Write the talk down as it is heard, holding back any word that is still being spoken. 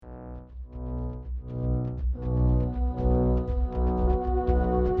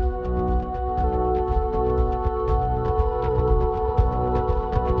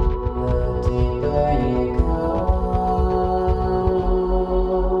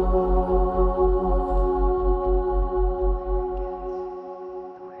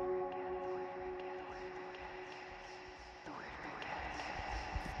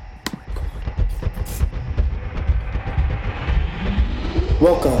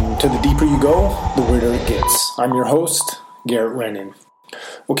Welcome to The Deeper You Go, The Weirder It Gets. I'm your host, Garrett Rennan.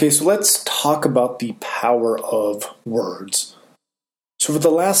 Okay, so let's talk about the power of words. So for the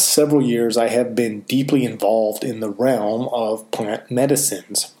last several years, I have been deeply involved in the realm of plant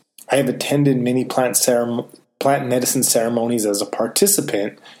medicines. I have attended many plant medicine ceremonies as a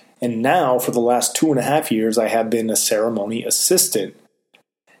participant, and now for the last 2.5 years, I have been a ceremony assistant.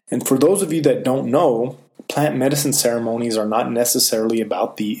 And for those of you that don't know, plant medicine ceremonies are not necessarily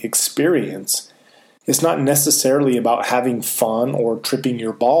about the experience. It's not necessarily about having fun or tripping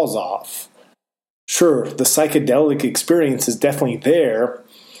your balls off. Sure, the psychedelic experience is definitely there,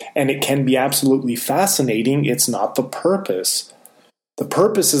 and it can be absolutely fascinating. It's not the purpose. The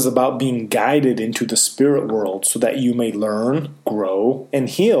purpose is about being guided into the spirit world so that you may learn, grow, and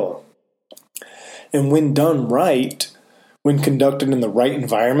heal. And when done right, when conducted in the right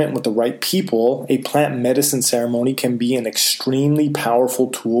environment with the right people, a plant medicine ceremony can be an extremely powerful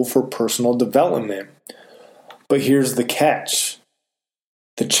tool for personal development. But here's the catch.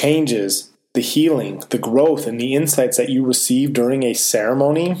 The changes, the healing, the growth, and the insights that you receive during a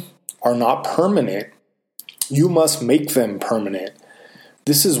ceremony are not permanent. You must make them permanent.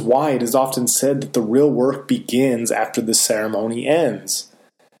 This is why it is often said that the real work begins after the ceremony ends.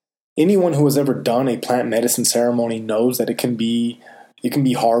 Anyone who has ever done a plant medicine ceremony knows that it can be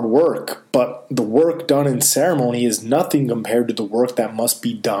hard work, but the work done in ceremony is nothing compared to the work that must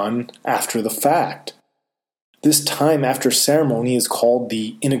be done after the fact. This time after ceremony is called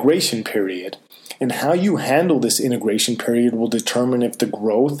the integration period, and how you handle this integration period will determine if the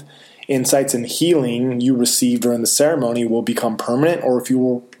growth, insights, and healing you receive during the ceremony will become permanent or if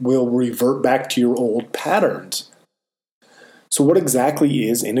you will revert back to your old patterns. So what exactly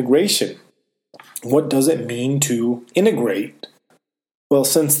is integration? What does it mean to integrate? Well,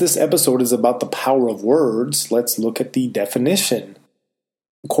 since this episode is about the power of words, let's look at the definition.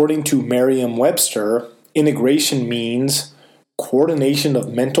 According to Merriam-Webster, integration means coordination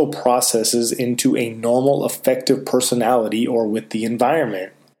of mental processes into a normal, effective personality or with the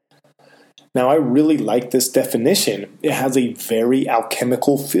environment. Now, I really like this definition. It has a very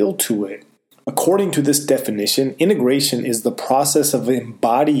alchemical feel to it. According to this definition, integration is the process of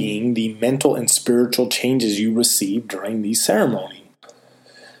embodying the mental and spiritual changes you receive during the ceremony.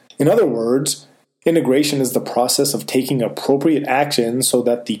 In other words, integration is the process of taking appropriate action so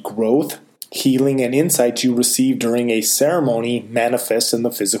that the growth, healing, and insights you receive during a ceremony manifest in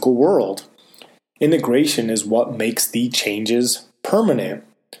the physical world. Integration is what makes the changes permanent.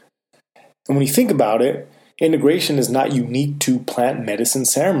 And when you think about it, integration is not unique to plant medicine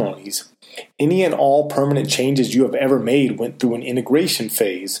ceremonies. Any and all permanent changes you have ever made went through an integration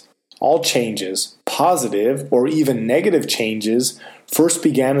phase. All changes, positive or even negative changes, first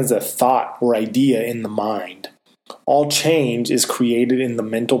began as a thought or idea in the mind. All change is created in the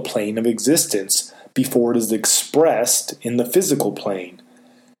mental plane of existence before it is expressed in the physical plane.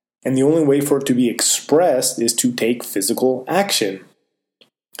 And the only way for it to be expressed is to take physical action.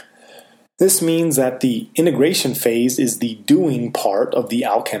 This means that the integration phase is the doing part of the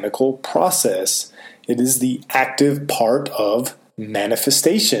alchemical process. It is the active part of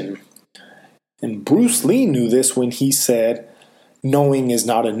manifestation. And Bruce Lee knew this when he said, "Knowing is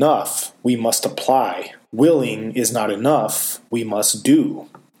not enough, we must apply. Willing is not enough, we must do."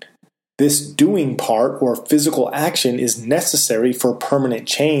 This doing part or physical action is necessary for permanent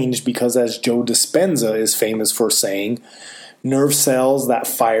change because, as Joe Dispenza is famous for saying, nerve cells that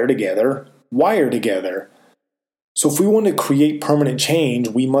fire together wire together. So if we want to create permanent change,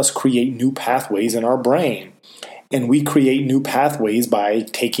 we must create new pathways in our brain. And we create new pathways by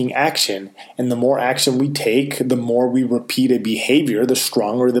taking action. And the more action we take, the more we repeat a behavior, the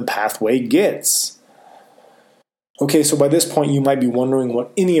stronger the pathway gets. Okay, so by this point you might be wondering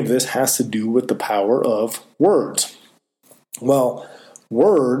what any of this has to do with the power of words. Well,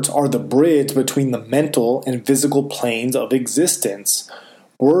 words are the bridge between the mental and physical planes of existence.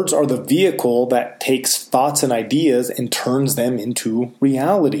 Words are the vehicle that takes thoughts and ideas and turns them into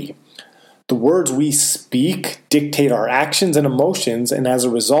reality. The words we speak dictate our actions and emotions, and as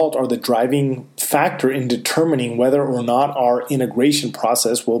a result are the driving factor in determining whether or not our integration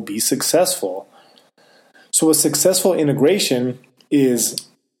process will be successful. So a successful integration is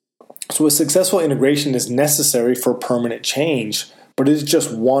necessary for permanent change, but it is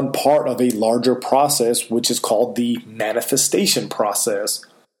just one part of a larger process which is called the manifestation process.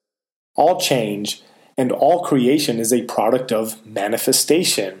 All change and all creation is a product of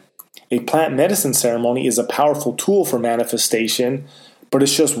manifestation. A plant medicine ceremony is a powerful tool for manifestation, but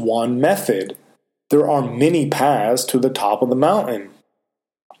it's just one method. There are many paths to the top of the mountain.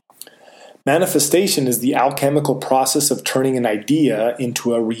 Manifestation is the alchemical process of turning an idea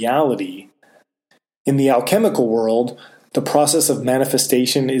into a reality. In the alchemical world, the process of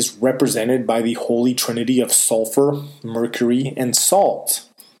manifestation is represented by the holy trinity of sulfur, mercury, and salt.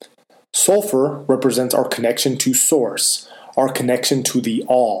 Sulfur represents our connection to source, our connection to the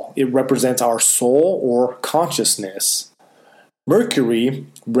all. It represents our soul or consciousness. Mercury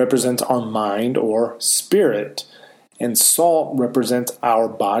represents our mind or spirit, and salt represents our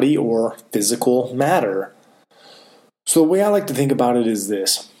body or physical matter. So the way I like to think about it is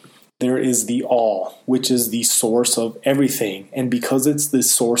this. There is the all, which is the source of everything. And because it's the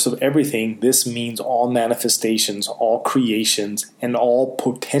source of everything, this means all manifestations, all creations, and all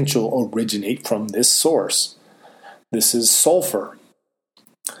potential originate from this source. This is sulfur.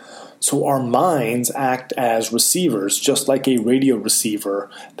 So our minds act as receivers, just like a radio receiver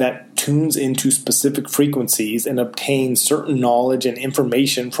that tunes into specific frequencies and obtains certain knowledge and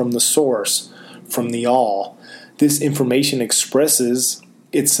information from the source, from the all. This information expresses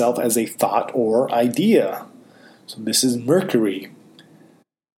itself as a thought or idea. So this is mercury.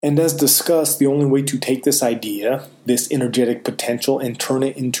 And as discussed, the only way to take this idea, this energetic potential, and turn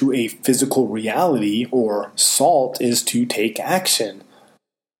it into a physical reality or salt is to take action.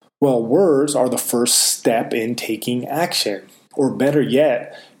 Well, words are the first step in taking action. Or better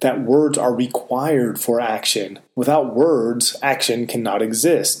yet, that words are required for action. Without words, action cannot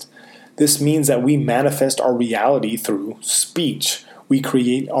exist. This means that we manifest our reality through speech. We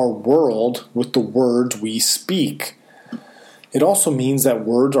create our world with the words we speak. It also means that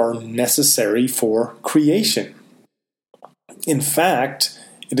words are necessary for creation. In fact,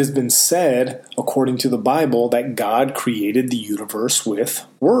 it has been said, according to the Bible, that God created the universe with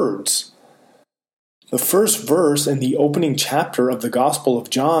words. The first verse in the opening chapter of the Gospel of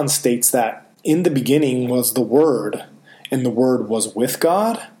John states that in the beginning was the Word, and the Word was with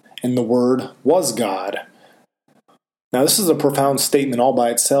God, and the Word was God. Now, this is a profound statement all by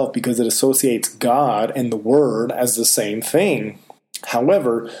itself because it associates God and the Word as the same thing.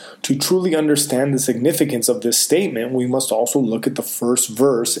 However, to truly understand the significance of this statement, we must also look at the first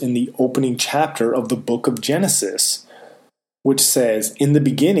verse in the opening chapter of the book of Genesis, which says, "In the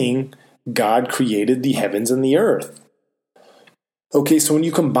beginning, God created the heavens and the earth." Okay, so when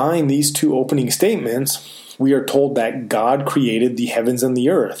you combine these two opening statements, we are told that God created the heavens and the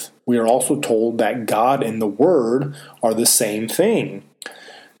earth. We are also told that God and the Word are the same thing.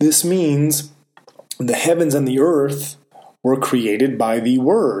 This means the heavens and the earth were created by the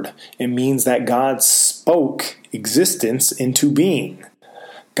Word. It means that God spoke existence into being.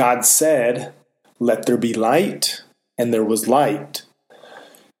 God said, "Let there be light," and there was light.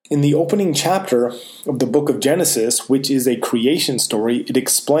 In the opening chapter of the book of Genesis, which is a creation story, it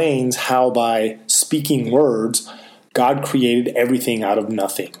explains how by speaking words, God created everything out of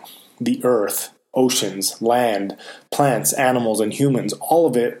nothing. The earth, oceans, land, plants, animals, and humans, all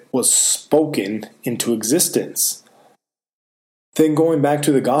of it was spoken into existence. Then going back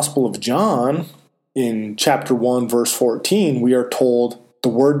to the Gospel of John, in chapter 1, verse 14, we are told, "The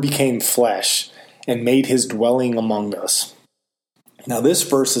Word became flesh and made his dwelling among us." Now this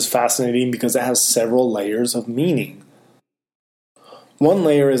verse is fascinating because it has several layers of meaning. One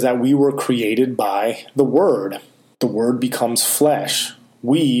layer is that we were created by the Word. The Word becomes flesh.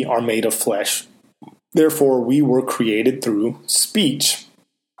 We are made of flesh. Therefore, we were created through speech.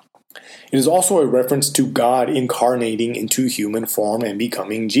 It is also a reference to God incarnating into human form and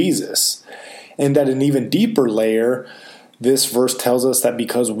becoming Jesus. And at an even deeper layer, this verse tells us that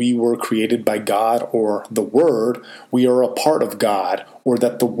because we were created by God or the Word, we are a part of God, or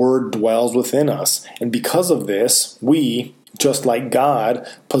that the Word dwells within us. And because of this, we, just like God,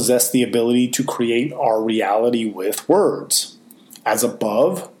 possess the ability to create our reality with words. As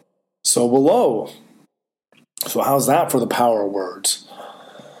above, so below. So how's that for the power of words?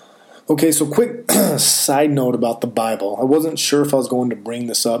 Okay, so quick side note about the Bible. I wasn't sure if I was going to bring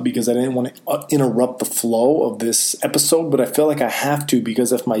this up because I didn't want to interrupt the flow of this episode, but I feel like I have to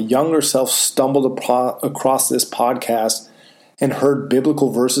because if my younger self stumbled across this podcast and heard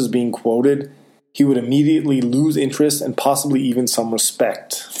biblical verses being quoted, he would immediately lose interest and possibly even some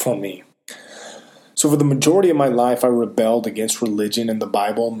respect from me. So for the majority of my life, I rebelled against religion and the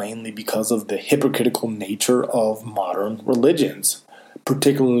Bible mainly because of the hypocritical nature of modern religions,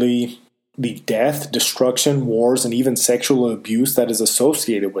 particularly the death, destruction, wars, and even sexual abuse that is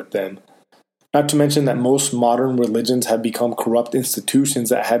associated with them. Not to mention that most modern religions have become corrupt institutions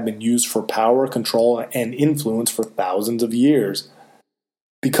that have been used for power, control, and influence for thousands of years.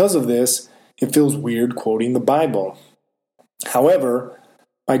 Because of this, it feels weird quoting the Bible. However,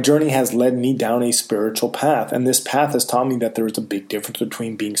 My journey has led me down a spiritual path, and this path has taught me that there is a big difference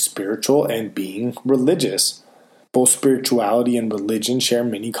between being spiritual and being religious. Both spirituality and religion share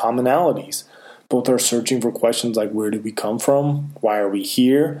many commonalities. Both are searching for questions like where did we come from? Why are we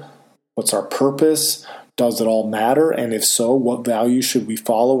here? What's our purpose? Does it all matter? And if so, what values should we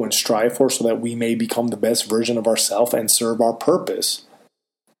follow and strive for so that we may become the best version of ourselves and serve our purpose?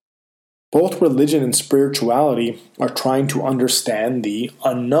 Both religion and spirituality are trying to understand the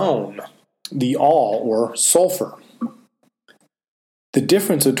unknown, the all or sulfur. The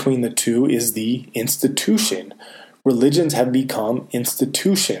difference between the two is the institution. Religions have become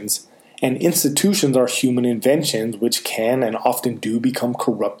institutions, and institutions are human inventions which can and often do become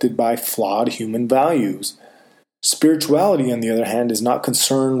corrupted by flawed human values. Spirituality, on the other hand, is not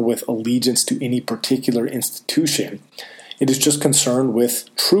concerned with allegiance to any particular institution. It is just concerned with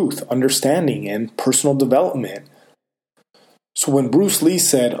truth, understanding, and personal development. So when Bruce Lee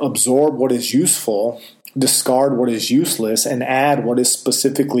said, absorb what is useful, discard what is useless, and add what is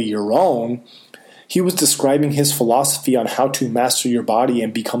specifically your own, he was describing his philosophy on how to master your body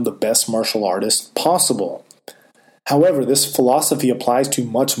and become the best martial artist possible. However, this philosophy applies to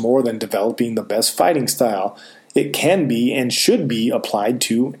much more than developing the best fighting style. It can be and should be applied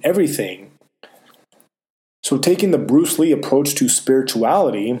to everything. So taking the Bruce Lee approach to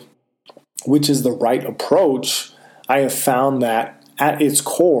spirituality, which is the right approach, I have found that at its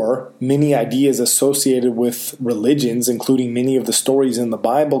core, many ideas associated with religions, including many of the stories in the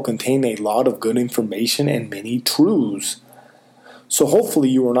Bible, contain a lot of good information and many truths. So hopefully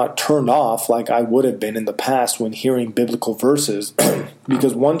you are not turned off like I would have been in the past when hearing biblical verses,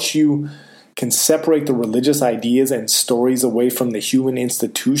 because once you can separate the religious ideas and stories away from the human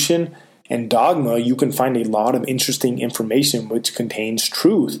institution and dogma, you can find a lot of interesting information which contains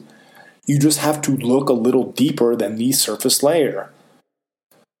truth. You just have to look a little deeper than the surface layer.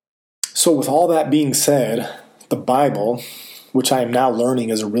 So with all that being said, the Bible, which I am now learning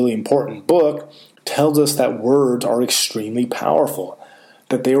is a really important book, tells us that words are extremely powerful,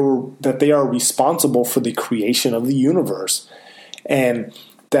 that they are responsible for the creation of the universe, and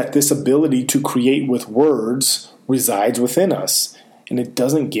that this ability to create with words resides within us. And it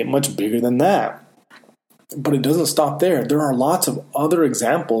doesn't get much bigger than that. But it doesn't stop there. There are lots of other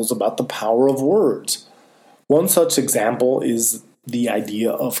examples about the power of words. One such example is the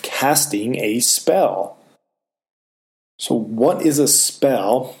idea of casting a spell. So what is a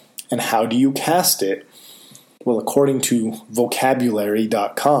spell and how do you cast it? Well, according to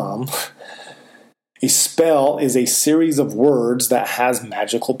vocabulary.com, a spell is a series of words that has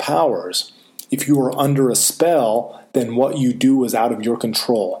magical powers. If you are under a spell, then what you do is out of your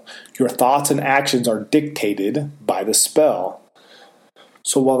control. Your thoughts and actions are dictated by the spell.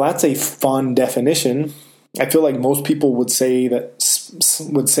 So while that's a fun definition, I feel like most people would say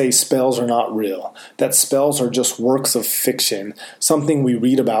spells are not real, that spells are just works of fiction, something we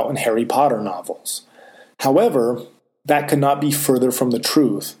read about in Harry Potter novels. However, that could not be further from the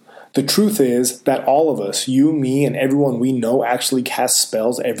truth. The truth is that all of us, you, me, and everyone we know actually cast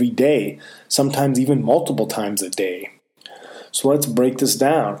spells every day, sometimes even multiple times a day. So let's break this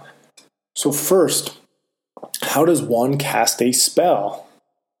down. So first, how does one cast a spell?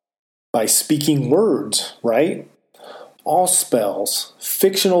 By speaking words, right? All spells,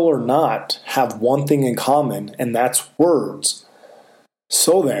 fictional or not, have one thing in common, and that's words.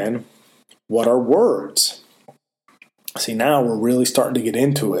 So then, what are words? See, now we're really starting to get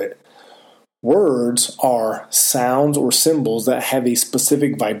into it. Words are sounds or symbols that have a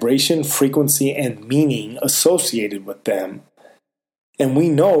specific vibration, frequency, and meaning associated with them. And we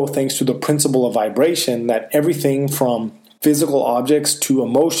know, thanks to the principle of vibration, that everything from physical objects to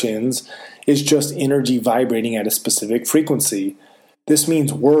emotions is just energy vibrating at a specific frequency. This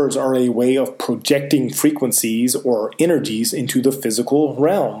means words are a way of projecting frequencies or energies into the physical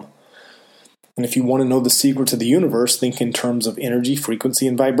realm. And if you want to know the secrets of the universe, think in terms of energy, frequency,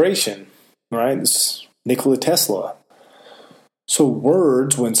 and vibration. Right? This is Nikola Tesla. So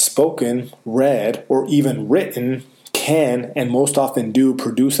words, when spoken, read, or even written, can, and most often do,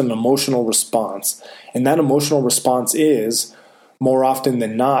 produce an emotional response. And that emotional response is, more often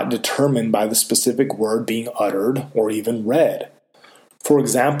than not, determined by the specific word being uttered or even read. For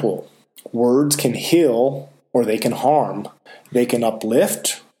example, words can heal or they can harm. They can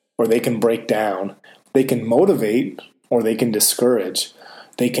uplift or they can break down. They can motivate or they can discourage.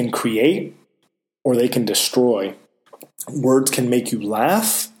 They can create or they can destroy. Words can make you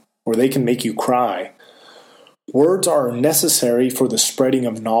laugh or they can make you cry. Words are necessary for the spreading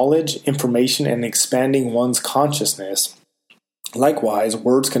of knowledge, information, and expanding one's consciousness. Likewise,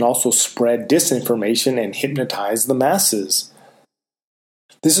 words can also spread disinformation and hypnotize the masses.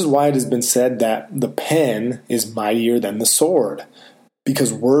 This is why it has been said that the pen is mightier than the sword,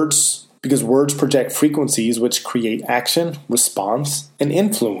 because words project frequencies which create action, response, and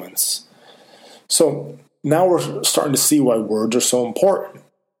influence. So now we're starting to see why words are so important.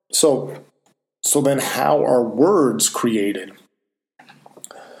 So then how are words created?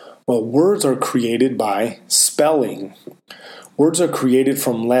 Well, words are created by spelling. Words are created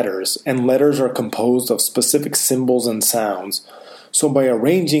from letters, and letters are composed of specific symbols and sounds. So by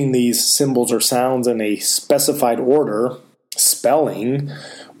arranging these symbols or sounds in a specified order, spelling,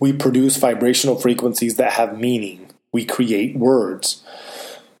 we produce vibrational frequencies that have meaning. We create words.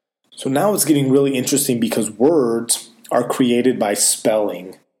 So now it's getting really interesting because words are created by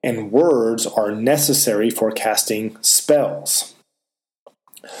spelling, and words are necessary for casting spells.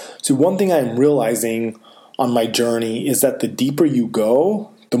 So one thing I'm realizing on my journey is that the deeper you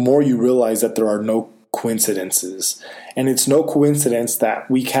go, the more you realize that there are no coincidences. And it's no coincidence that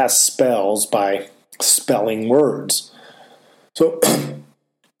we cast spells by spelling words. So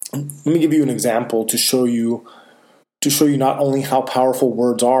let me give you an example to show you not only how powerful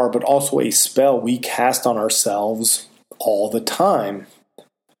words are, but also a spell we cast on ourselves all the time.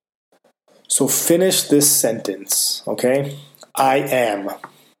 So finish this sentence, okay? I am.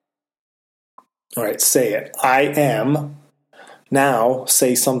 All right, say it. I am. Now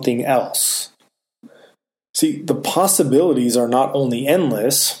say something else. See, the possibilities are not only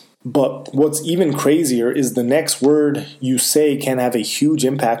endless, but what's even crazier is the next word you say can have a huge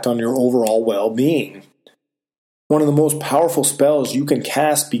impact on your overall well-being. One of the most powerful spells you can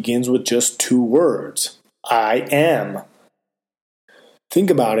cast begins with just 2 words. I am. Think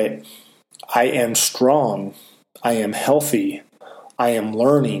about it. I am strong. I am healthy. I am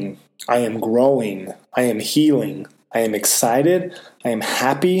learning. I am growing. I am healing. I am excited. I am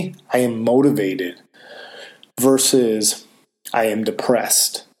happy. I am motivated. Versus, I am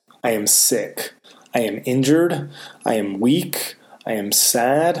depressed. I am sick. I am injured. I am weak. I am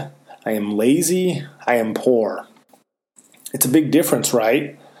sad. I am lazy. I am poor. It's a big difference,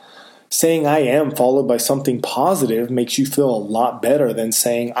 right? Saying I am followed by something positive makes you feel a lot better than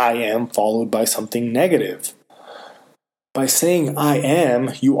saying I am followed by something negative. By saying I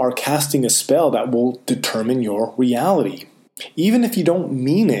am, you are casting a spell that will determine your reality. Even if you don't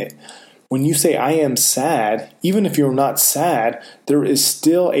mean it, when you say I am sad, even if you're not sad, there is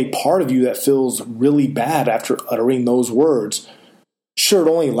still a part of you that feels really bad after uttering those words. Sure, it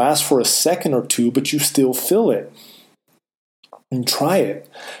only lasts for a second or two, but you still feel it. And try it.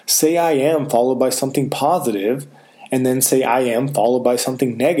 Say I am followed by something positive, and then say I am followed by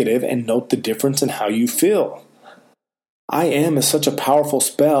something negative, and note the difference in how you feel. I am is such a powerful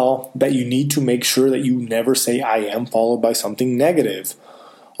spell that you need to make sure that you never say I am followed by something negative.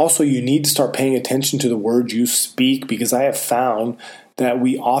 Also, you need to start paying attention to the words you speak, because I have found that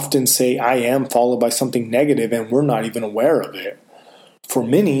we often say I am followed by something negative and we're not even aware of it. For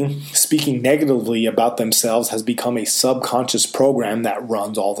many, speaking negatively about themselves has become a subconscious program that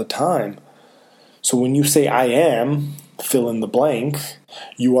runs all the time. So when you say I am, fill in the blank,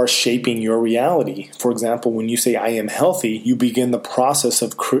 you are shaping your reality. For example, when you say I am healthy, you begin the process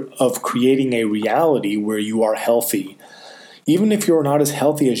of creating a reality where you are healthy. Even if you're not as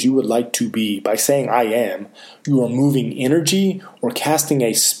healthy as you would like to be, by saying I am, you are moving energy or casting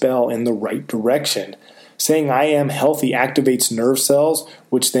a spell in the right direction. Saying I am healthy activates nerve cells,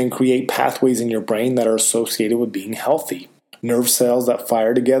 which then create pathways in your brain that are associated with being healthy. Nerve cells that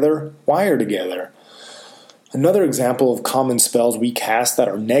fire together, wire together. Another example of common spells we cast that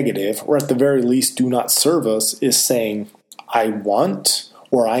are negative, or at the very least do not serve us, is saying I want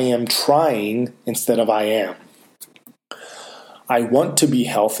or I am trying instead of I am. I want to be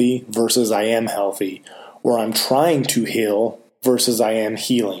healthy versus I am healthy, or I'm trying to heal versus I am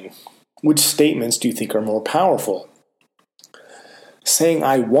healing. Which statements do you think are more powerful? Saying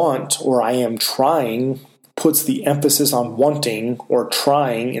I want or I am trying puts the emphasis on wanting or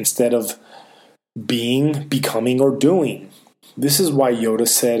trying instead of being, becoming, or doing. This is why Yoda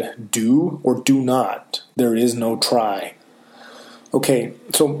said do or do not. There is no try. Okay,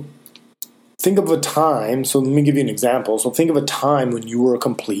 so think of a time, so let me give you an example. So think of a time when you were a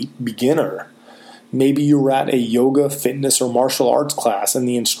complete beginner. Maybe you were at a yoga, fitness, or martial arts class and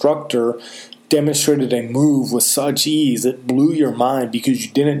the instructor demonstrated a move with such ease it blew your mind because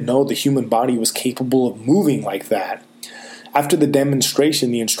you didn't know the human body was capable of moving like that. After the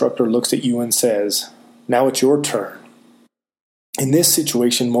demonstration, the instructor looks at you and says, "Now it's your turn." In this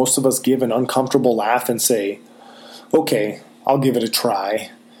situation, most of us give an uncomfortable laugh and say, "Okay, I'll give it a try."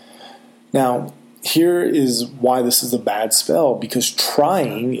 Now, here is why this is a bad spell, because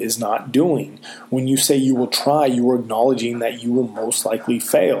trying is not doing. When you say you will try, you are acknowledging that you will most likely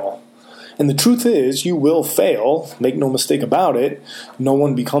fail. And the truth is, you will fail. Make no mistake about it. No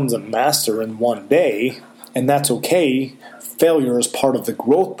one becomes a master in one day, and that's okay. Failure is part of the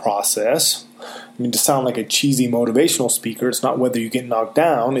growth process. I mean, to sound like a cheesy motivational speaker, it's not whether you get knocked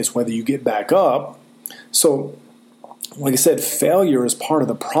down, it's whether you get back up. So, like I said, failure is part of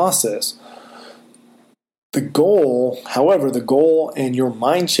the process. The goal and your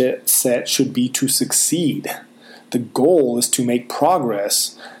mindset should be to succeed. The goal is to make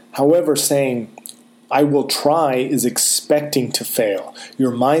progress. However, saying, I will try is expecting to fail.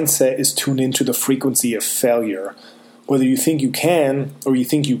 Your mindset is tuned into the frequency of failure. Whether you think you can or you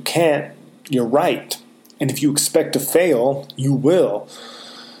think you can't, you're right. And if you expect to fail, you will.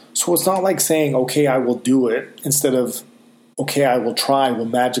 So it's not like saying, okay, I will do it, instead of, okay, I will try, will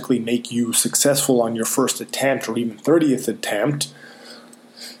magically make you successful on your first attempt or even 30th attempt.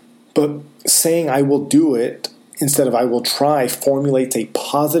 But saying I will do it instead of I will try formulates a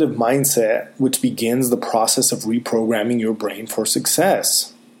positive mindset, which begins the process of reprogramming your brain for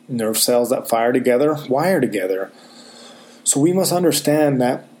success. Nerve cells that fire together, wire together. So we must understand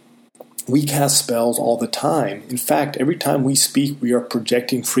that we cast spells all the time. In fact, every time we speak, we are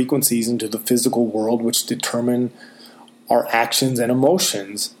projecting frequencies into the physical world which determine our actions and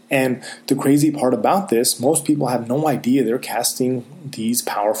emotions. And the crazy part about this, most people have no idea they're casting these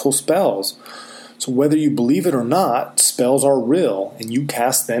powerful spells. So whether you believe it or not, spells are real and you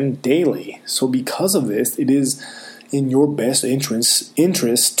cast them daily. So because of this, it is in your best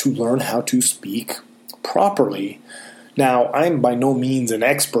interest to learn how to speak properly. Now, I'm by no means an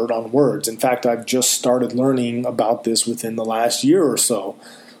expert on words. In fact, I've just started learning about this within the last year or so.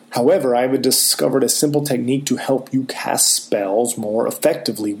 However, I have discovered a simple technique to help you cast spells more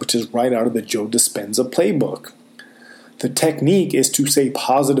effectively, which is right out of the Joe Dispenza playbook. The technique is to say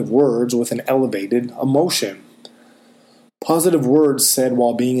positive words with an elevated emotion. Positive words said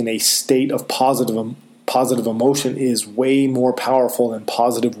while being in a state of positive emotion is way more powerful than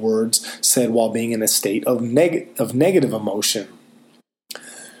positive words said while being in a state of negative emotion.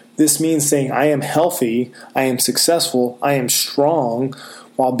 This means saying, I am healthy, I am successful, I am strong,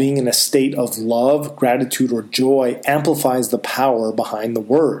 while being in a state of love, gratitude, or joy amplifies the power behind the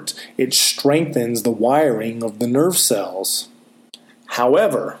words. It strengthens the wiring of the nerve cells.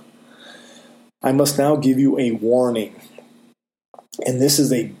 However, I must now give you a warning. And this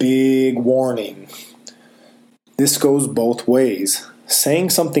is a big warning. This goes both ways. Saying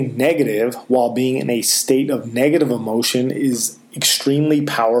something negative while being in a state of negative emotion is extremely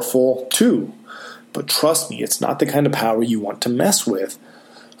powerful too. But trust me, it's not the kind of power you want to mess with.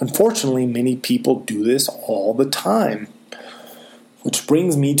 Unfortunately, many people do this all the time. Which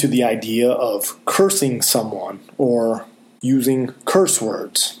brings me to the idea of cursing someone or using curse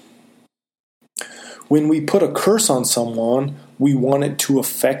words. When we put a curse on someone, we want it to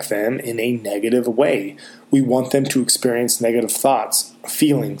affect them in a negative way. We want them to experience negative thoughts,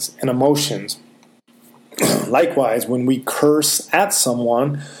 feelings, and emotions. Likewise, when we curse at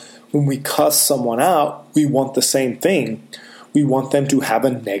someone, when we cuss someone out, we want the same thing. We want them to have a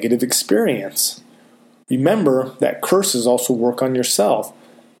negative experience. Remember that curses also work on yourself.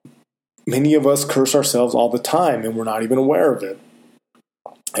 Many of us curse ourselves all the time and we're not even aware of it.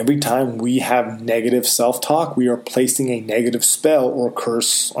 Every time we have negative self-talk, we are placing a negative spell or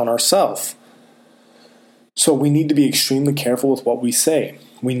curse on ourselves. So we need to be extremely careful with what we say.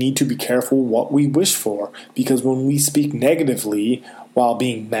 We need to be careful what we wish for, because when we speak negatively while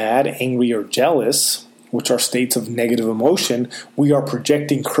being mad, angry, or jealous, which are states of negative emotion, we are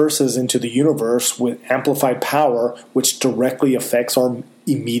projecting curses into the universe with amplified power, which directly affects our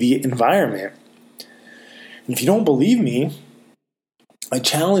immediate environment. And if you don't believe me, I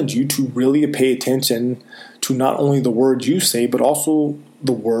challenge you to really pay attention to not only the words you say, but also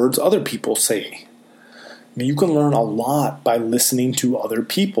the words other people say. I mean, you can learn a lot by listening to other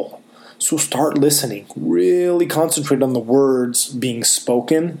people. So start listening. Really concentrate on the words being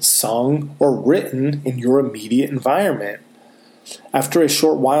spoken, sung, or written in your immediate environment. After a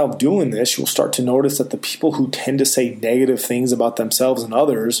short while of doing this, you'll start to notice that the people who tend to say negative things about themselves and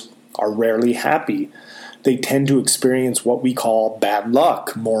others are rarely happy. They tend to experience what we call bad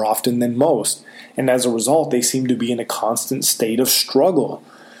luck more often than most, and as a result, they seem to be in a constant state of struggle.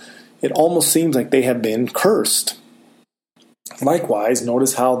 It almost seems like they have been cursed. Likewise,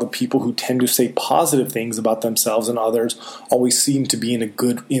 notice how the people who tend to say positive things about themselves and others always seem to be in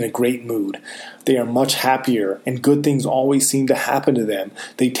a great mood. They are much happier, and good things always seem to happen to them.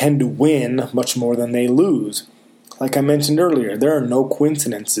 They tend to win much more than they lose. Like I mentioned earlier, there are no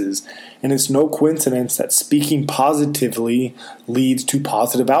coincidences, and it's no coincidence that speaking positively leads to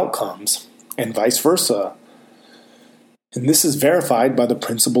positive outcomes, and vice versa. And this is verified by the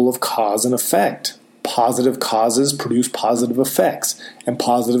principle of cause and effect. Positive causes produce positive effects, and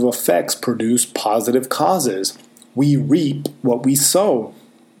positive effects produce positive causes. We reap what we sow.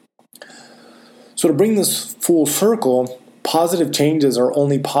 So to bring this full circle, positive changes are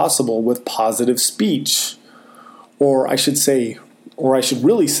only possible with positive speech. Or I should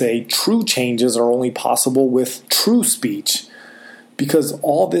really say, true changes are only possible with true speech. Because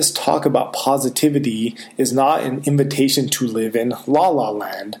all this talk about positivity is not an invitation to live in La La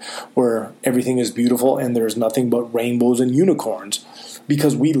Land, where everything is beautiful and there's nothing but rainbows and unicorns.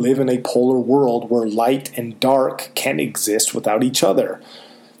 Because we live in a polar world where light and dark can't exist without each other.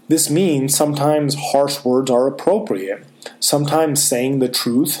 This means sometimes harsh words are appropriate. Sometimes saying the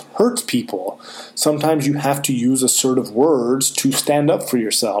truth hurts people. Sometimes you have to use assertive words to stand up for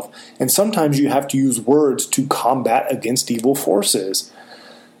yourself. And sometimes you have to use words to combat against evil forces.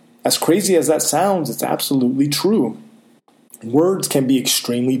 As crazy as that sounds, it's absolutely true. Words can be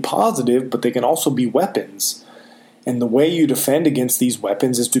extremely positive, but they can also be weapons. And the way you defend against these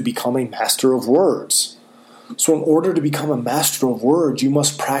weapons is to become a master of words. So in order to become a master of words, you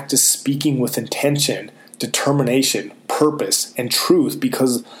must practice speaking with intention, determination, purpose, and truth,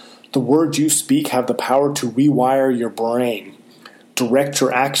 because the words you speak have the power to rewire your brain, direct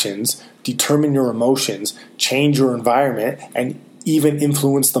your actions, determine your emotions, change your environment, and even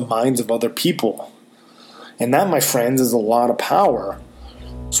influence the minds of other people. And that, my friends, is a lot of power.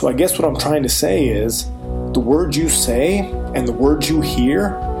 So I guess what I'm trying to say is, the words you say and the words you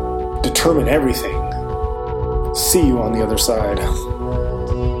hear determine everything. See you on the other side.